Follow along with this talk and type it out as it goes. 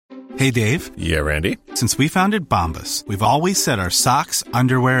Hey, Dave. Yeah, Randy. Since we founded Bombas, we've always said our socks,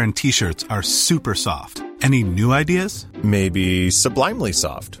 underwear, and T-shirts are super soft. Any new ideas? Maybe sublimely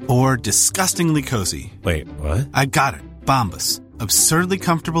soft. Or disgustingly cozy. Wait, what? I got it. Bombas. Absurdly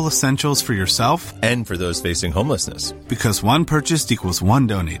comfortable essentials for yourself and for those facing homelessness. Because one purchased equals one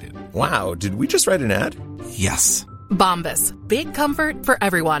donated. Wow, did we just write an ad? Yes. Bombas. Big comfort for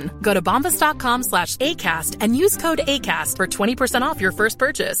everyone. Go to bombas.com/ACAST and use code ACAST for 20% off your first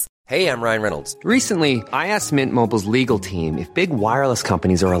purchase. Hey, I'm Ryan Reynolds. Recently, I asked Mint Mobile's legal team if big wireless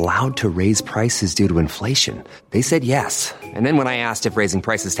companies are allowed to raise prices due to inflation. They said yes. And then when I asked if raising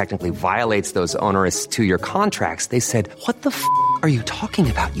prices technically violates those onerous 2-year contracts, they said, "What the f*** are you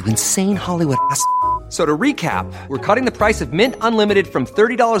talking about, you insane Hollywood ass?" So to recap, we're cutting the price of Mint Unlimited from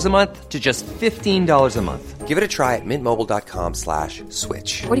 $30 a month to just $15 a month. Give it a try at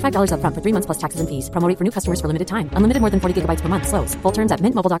mintmobile.com/switch. $45 up front for 3 months plus taxes and fees. Promo rate for new customers for limited time. Unlimited more than 40 gigabytes per month. Slows full terms at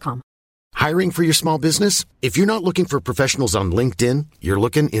mintmobile.com. Hiring for your small business? If you're not looking for professionals on LinkedIn, you're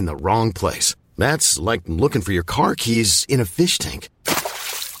looking in the wrong place. That's like looking for your car keys in a fish tank.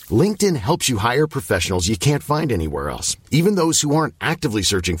 LinkedIn helps you hire professionals you can't find anywhere else, even those who aren't actively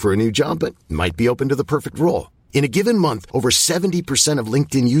searching for a new job but might be open to the perfect role. In a given month, over 70% of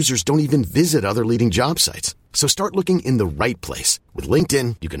LinkedIn users don't even visit other leading job sites. So start looking in the right place. With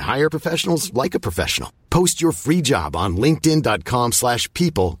LinkedIn, you can hire professionals like a professional. Post your free job on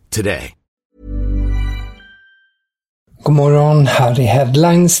linkedin.com/people today. God morgon, här är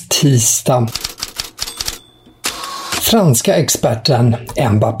Headlines tisdag. Franska experten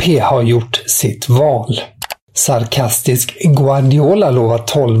Mbappé har gjort sitt val. Sarkastisk Guardiola lovar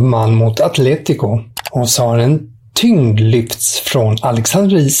 12 man mot Atletico. Och så har en tyngd lyfts från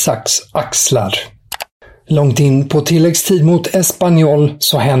Alexander Isaks axlar. Långt in på tilläggstid mot Espanyol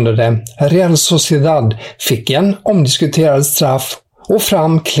så hände det. Real Sociedad fick en omdiskuterad straff och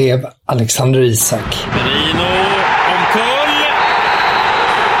fram klev Alexander Isak. Merino omkull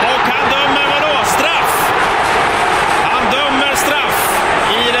och han dömer vadå? Straff! Han dömer straff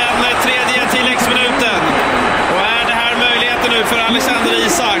i den 3:e tilläggsminuten. Och är det här möjligheten nu för Alexander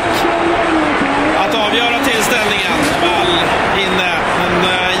Isak att avgöra tillställningen? Väl inne,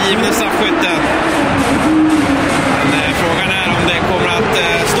 den givne straffskytten. Men frågan är om det kommer att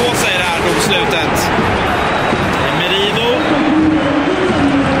stå sig det här domslutet. Merino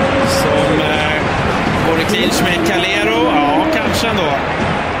som går i clinch med Calero. Ja, kanske ändå.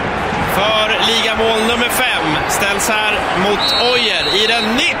 För ligamål nummer 5 ställs här mot Oyer i den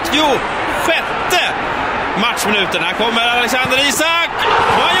 96:e matchminuten. Här kommer Alexander Isak.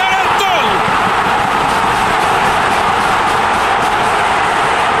 Och han gör 1-0!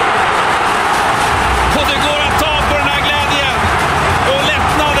 Och det går att ta på den här glädjen och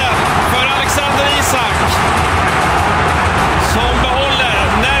lättnaden för Alexander Isak som behåller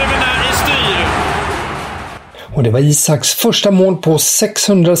nerverna i styr. Och det var Isaks första mål på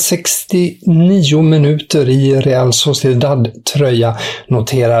 669 minuter i Real Sociedad-tröja,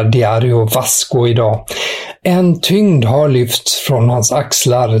 noterar Diario Vasco idag. En tyngd har lyfts från hans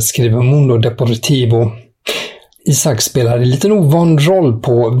axlar, skriver Mundo Deportivo. Isak spelar en liten ovan roll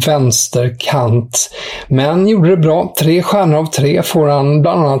på vänsterkant, men gjorde det bra. 3 stjärnor av 3 får han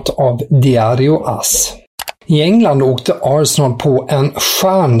bland annat av Diario AS. I England åkte Arsenal på en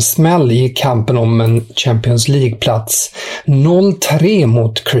stjärnsmäll i kampen om en Champions League-plats. 0-3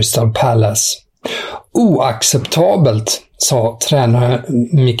 mot Crystal Palace. Oacceptabelt, sa tränare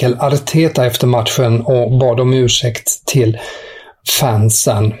Mikel Arteta efter matchen och bad om ursäkt till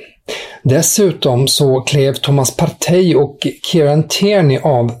fansen. Dessutom så klev Thomas Partey och Kieran Tierney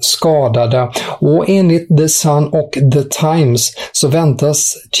av skadade och enligt The Sun och The Times så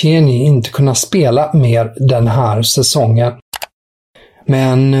väntas Tierney inte kunna spela mer den här säsongen.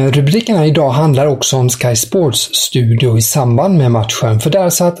 Men rubrikerna idag handlar också om Sky Sports studio i samband med matchen, för där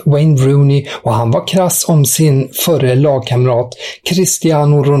satt Wayne Rooney och han var krass om sin förre lagkamrat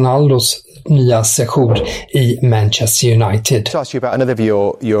Cristiano Ronaldos nya sejour i Manchester United. To ask you about another of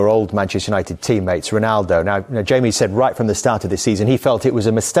your old Manchester United teammates, Ronaldo. Now, Jamie said right from the start of the season he felt it was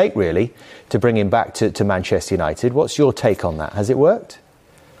a mistake really to bring him back to Manchester United. What's your take on that? Has it worked?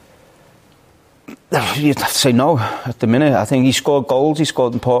 You'd have to say no at the minute. I think he scored goals. He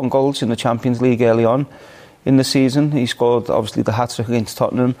scored important goals in the Champions League early on in the season. He scored obviously the hat-trick against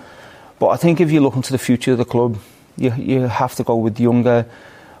Tottenham. But I think if you look into the future of the club, you have to go with younger,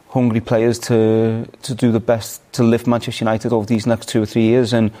 hungry players to do the best to lift Manchester United over these next 2 or 3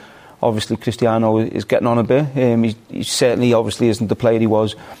 years. And obviously Cristiano is getting on a bit. He certainly obviously isn't the player he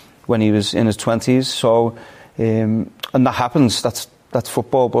was when he was in his 20s. So and that happens. That's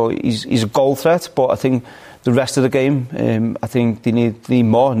football, but he's a goal threat. But I think the rest of the game. I think they need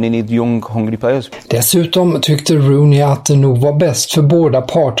more and they need young, hungry players. Dessutom tyckte Rooney att det nog var bäst för båda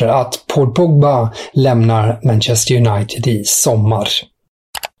parter att Paul Pogba lämnar Manchester United i sommar.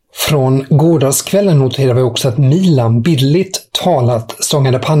 Från gårdagskvällen noterar vi också att Milan billigt talat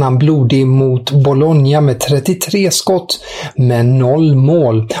stångade pannan blodig mot Bologna med 33 skott men 0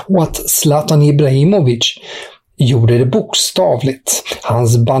 mål och att Zlatan Ibrahimovic gjorde det bokstavligt.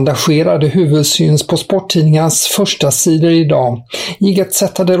 Hans bandagerade huvud syns på sporttidningarnas första sidor idag. I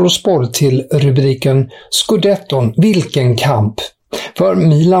Gazzetta dello Sport till rubriken Scudetton, vilken kamp! För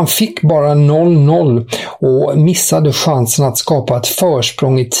Milan fick bara 0-0 och missade chansen att skapa ett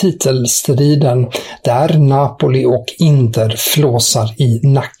försprång i titelstriden där Napoli och Inter flåsar i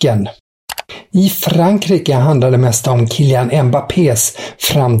nacken. I Frankrike handlar det mest om Kylian Mbappés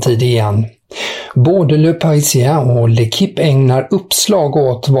framtid igen. Både Le Parisien och L'Équipe ägnar uppslag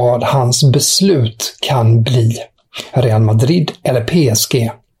åt vad hans beslut kan bli. Real Madrid eller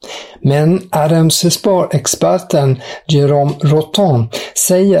PSG. Men RMC Sport-experten Jérôme Rotten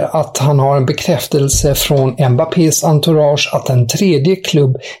säger att han har en bekräftelse från Mbappés entourage att en tredje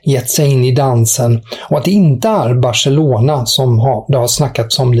klubb gett sig in i dansen och att det inte är Barcelona som det har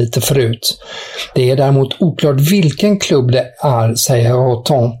snackats om lite förut. Det är däremot oklart vilken klubb det är, säger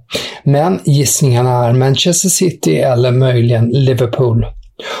Rotten. Men gissningarna är Manchester City eller möjligen Liverpool.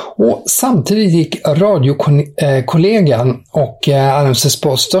 Och samtidigt gick radiokollegan och RMC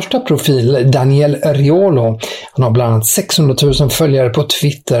Sports största profil Daniel Riolo, han har bland annat 600 000 följare på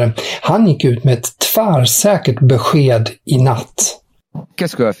Twitter, han gick ut med ett tvärsäkert besked i natt.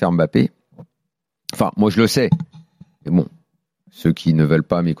 Qu'est-ce que va faire Mbappé? Enfin, moi je le sais. Mais bon, ceux qui ne veulent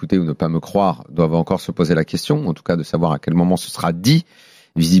pas m'écouter ou ne pas me croire doivent encore se poser la question, en tout cas de savoir à quel moment ce sera dit.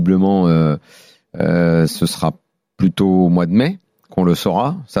 Visiblement, ce sera plutôt au mois de mai qu'on le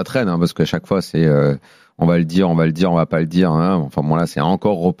saura. Ça traîne, hein, parce qu'à chaque fois, c'est on va le dire, on va pas le dire. Hein. Enfin, bon, là, c'est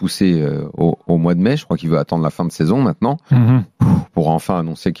encore repoussé au mois de mai. Je crois qu'il veut attendre la fin de saison maintenant pour enfin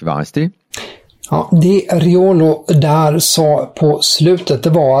annoncer qu'il va rester. Ja, det Riolo där sa på slutet, det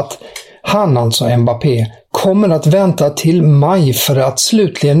var att han, alltså Mbappé, kommer att vänta till maj för att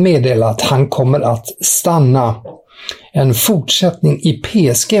slutligen meddela att han kommer att stanna. En fortsättning i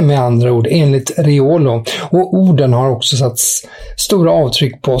PSG med andra ord enligt Riolo, och orden har också satt stora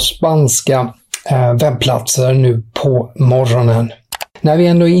avtryck på spanska webbplatser nu på morgonen. När vi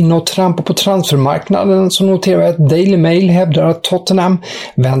ändå är inne och trampar på transfermarknaden så noterar jag att Daily Mail hävdar att Tottenham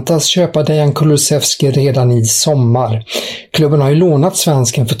väntas köpa Dejan Kulusevski redan i sommar. Klubben har ju lånat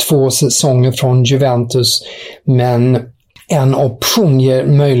svensken för 2 säsonger från Juventus, men en option ger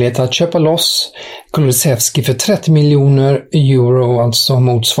möjlighet att köpa loss Kulusevski för 30 miljoner euro, alltså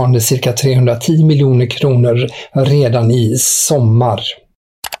motsvarande cirka 310 miljoner kronor redan i sommar.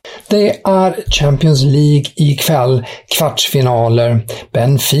 Det är Champions League ikväll, kvartsfinaler.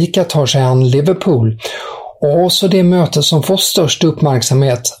 Benfica tar sig an Liverpool. Och så det möte som får störst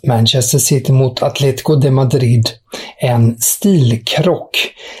uppmärksamhet, Manchester City mot Atletico de Madrid. En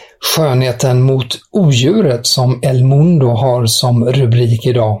stilkrock. Skönheten mot odjuret som El Mundo har som rubrik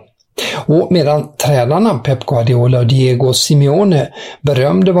idag. Och medan tränarna Pep Guardiola och Diego Simeone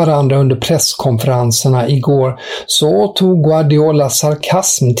berömde varandra under presskonferenserna igår, så tog Guardiola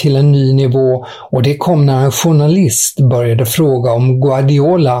sarkasm till en ny nivå, och det kom när en journalist började fråga om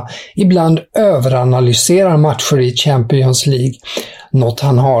Guardiola ibland överanalyserar matcher i Champions League. Något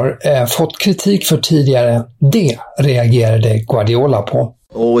han har fått kritik för tidigare. Det reagerade Guardiola på.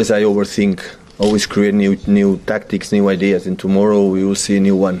 Always I overthink, always create new tactics, new ideas, and tomorrow we will see a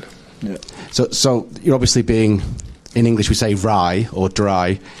new one. Yeah. So you're obviously being, in English we say wry or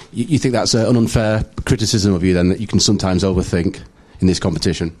dry. You think that's an unfair criticism of you then, that you can sometimes overthink in this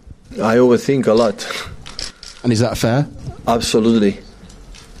competition? I overthink a lot. And is that fair? Absolutely.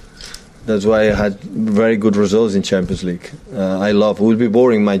 That's why I had very good results in Champions League. It will be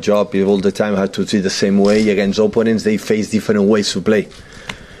boring my job if all the time I have to see the same way against opponents. They face different ways to play.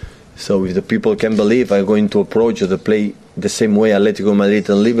 So if the people can believe I'm going to approach or to play the same way Atletico Madrid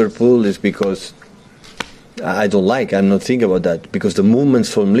and Liverpool, is because I don't like. I'm not thinking about that, because the movements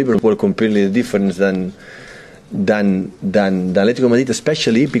from Liverpool are completely different than Atletico Madrid,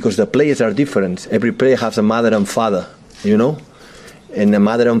 especially because the players are different. Every player has a mother and father, you know, and the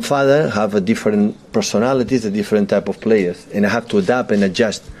mother and father have a different personalities, a different type of players, and I have to adapt and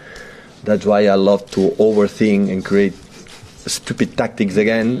adjust. That's why I love to overthink and create stupid tactics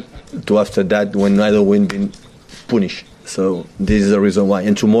again, to after that when either win being punished. So this is the reason why.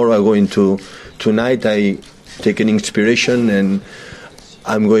 And tomorrow I'm going to, tonight I take an inspiration and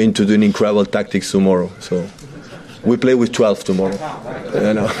I'm going to do an incredible tactics tomorrow. So we play with 12 tomorrow.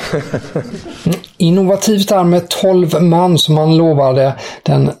 Innovativt där med 12 man som man lovade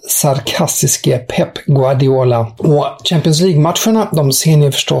den sarkastiske Pep Guardiola. Och Champions League-matcherna de ser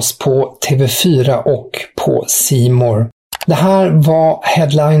ni förstås på TV4 och på C More. Det här var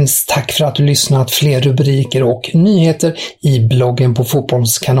Headlines. Tack för att du lyssnat. Fler rubriker och nyheter i bloggen på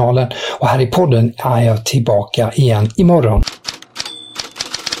Fotbollskanalen. Och här i podden är jag tillbaka igen imorgon.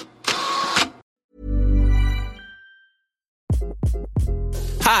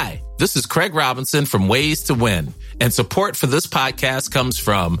 Hi, this is Craig Robinson from Ways to Win, and support for this podcast comes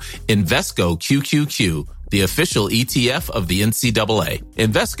from Invesco QQQ, the official ETF of the NCAA.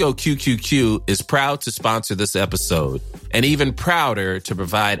 Invesco QQQ is proud to sponsor this episode, and even prouder to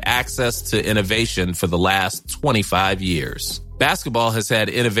provide access to innovation for the last 25 years. Basketball has had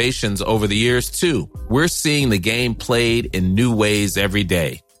innovations over the years, too. We're seeing the game played in new ways every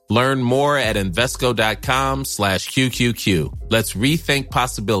day. Learn more at Invesco.com/QQQ. Let's rethink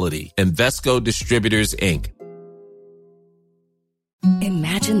possibility. Invesco Distributors, Inc.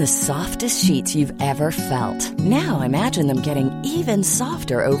 Imagine the softest sheets you've ever felt. Now imagine them getting even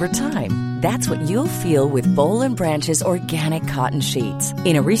softer over time. That's what you'll feel with Boll & Branch's organic cotton sheets.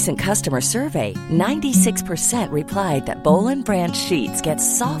 In a recent customer survey, 96% replied that Boll & Branch sheets get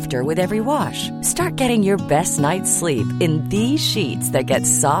softer with every wash. Start getting your best night's sleep in these sheets that get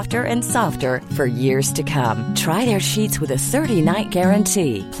softer and softer for years to come. Try their sheets with a 30-night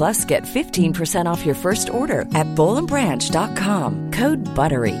guarantee. Plus, get 15% off your first order at bollandbranch.com. Code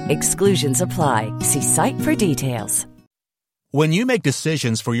BUTTERY. Exclusions apply. See site for details. When you make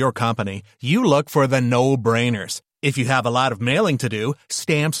decisions for your company, you look for the no-brainers. If you have a lot of mailing to do,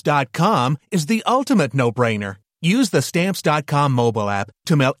 Stamps.com is the ultimate no-brainer. Use the Stamps.com mobile app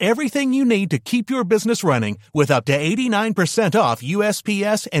to mail everything you need to keep your business running with up to 89% off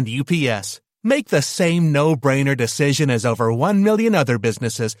USPS and UPS. Make the same no-brainer decision as over 1 million other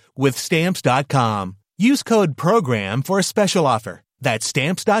businesses with Stamps.com. Use code PROGRAM for a special offer. That's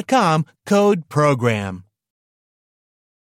Stamps.com, code PROGRAM.